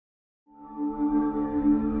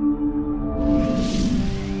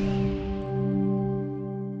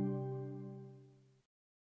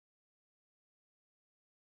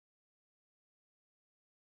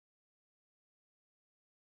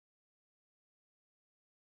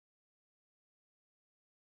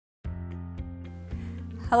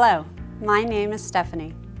Hello, my name is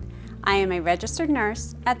Stephanie. I am a registered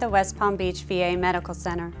nurse at the West Palm Beach VA Medical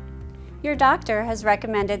Center. Your doctor has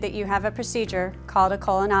recommended that you have a procedure called a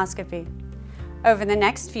colonoscopy. Over the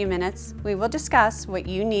next few minutes, we will discuss what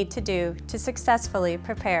you need to do to successfully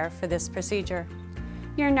prepare for this procedure.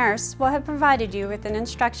 Your nurse will have provided you with an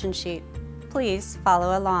instruction sheet. Please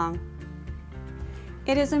follow along.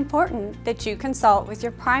 It is important that you consult with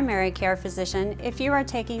your primary care physician if you are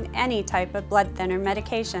taking any type of blood thinner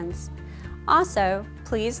medications. Also,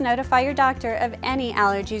 please notify your doctor of any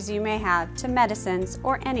allergies you may have to medicines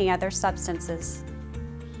or any other substances.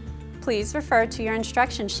 Please refer to your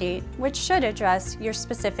instruction sheet, which should address your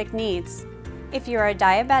specific needs. If you are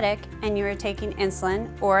diabetic and you are taking insulin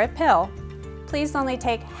or a pill, please only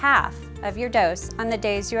take half of your dose on the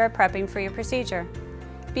days you are prepping for your procedure.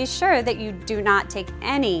 Be sure that you do not take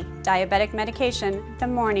any diabetic medication the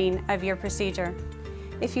morning of your procedure.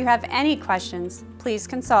 If you have any questions, please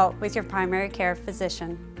consult with your primary care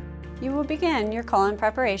physician. You will begin your colon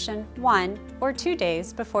preparation 1 or 2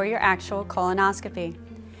 days before your actual colonoscopy.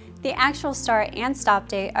 The actual start and stop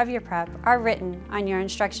date of your prep are written on your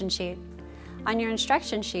instruction sheet. On your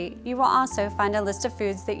instruction sheet, you will also find a list of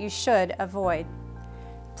foods that you should avoid.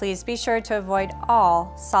 Please be sure to avoid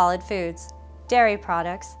all solid foods, dairy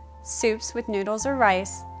products, soups with noodles or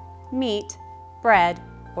rice, meat, bread,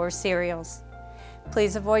 or cereals.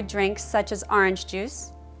 Please avoid drinks such as orange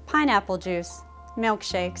juice, pineapple juice,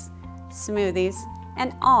 milkshakes, smoothies,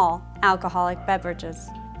 and all alcoholic beverages.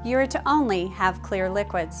 You are to only have clear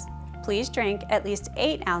liquids. Please drink at least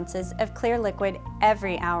 8 ounces of clear liquid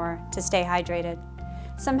every hour to stay hydrated.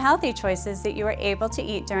 Some healthy choices that you are able to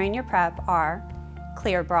eat during your prep are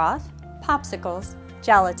clear broth, popsicles,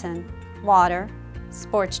 gelatin, water,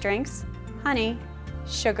 sports drinks, honey,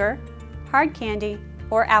 sugar, hard candy,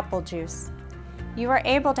 or apple juice. You are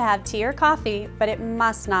able to have tea or coffee, but it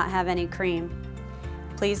must not have any cream.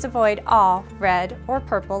 Please avoid all red or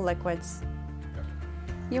purple liquids.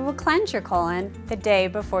 You will cleanse your colon the day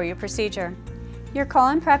before your procedure. Your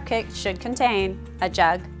colon prep kit should contain a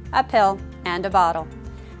jug, a pill, and a bottle.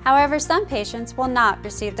 However, some patients will not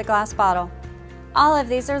receive the glass bottle. All of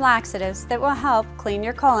these are laxatives that will help clean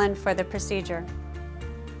your colon for the procedure.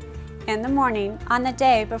 In the morning, on the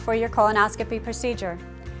day before your colonoscopy procedure,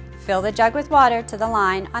 fill the jug with water to the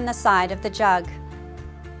line on the side of the jug.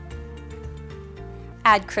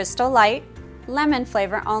 Add Crystal Light, lemon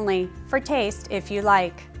flavor only, for taste if you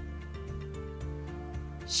like.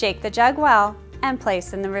 Shake the jug well and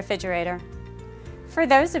place in the refrigerator. For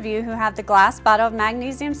those of you who have the glass bottle of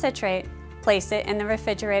magnesium citrate, place it in the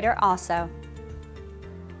refrigerator also.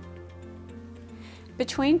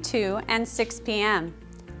 Between 2 and 6 p.m.,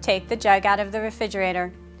 take the jug out of the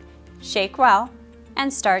refrigerator, shake well,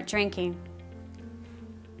 and start drinking.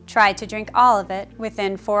 Try to drink all of it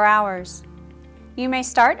within 4 hours. You may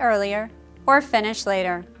start earlier or finish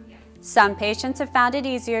later. Some patients have found it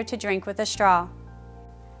easier to drink with a straw.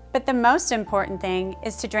 But the most important thing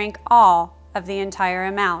is to drink all of the entire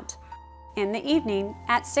amount. In the evening,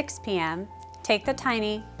 at 6 p.m., take the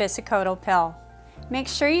tiny bisacodyl pill. Make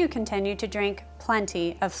sure you continue to drink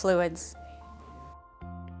plenty of fluids.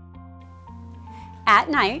 At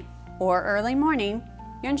night or early morning,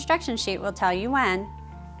 your instruction sheet will tell you when.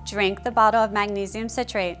 Drink the bottle of magnesium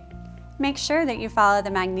citrate. Make sure that you follow the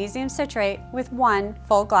magnesium citrate with 1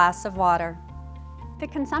 full glass of water. The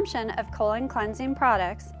consumption of colon cleansing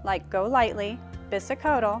products like Go Lightly,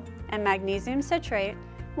 bisacodyl, and magnesium citrate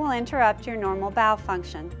will interrupt your normal bowel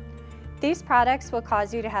function. These products will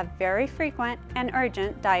cause you to have very frequent and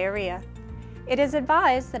urgent diarrhea. It is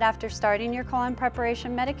advised that after starting your colon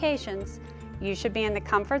preparation medications, you should be in the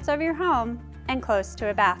comforts of your home and close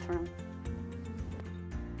to a bathroom.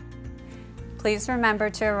 Please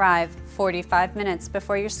remember to arrive 45 minutes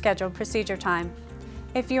before your scheduled procedure time.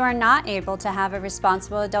 If you are not able to have a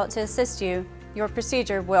responsible adult to assist you, your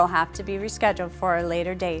procedure will have to be rescheduled for a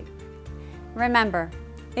later date. Remember,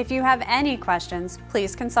 if you have any questions,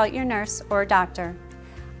 please consult your nurse or doctor.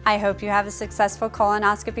 I hope you have a successful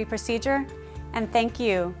colonoscopy procedure, and thank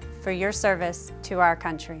you for your service to our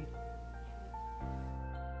country.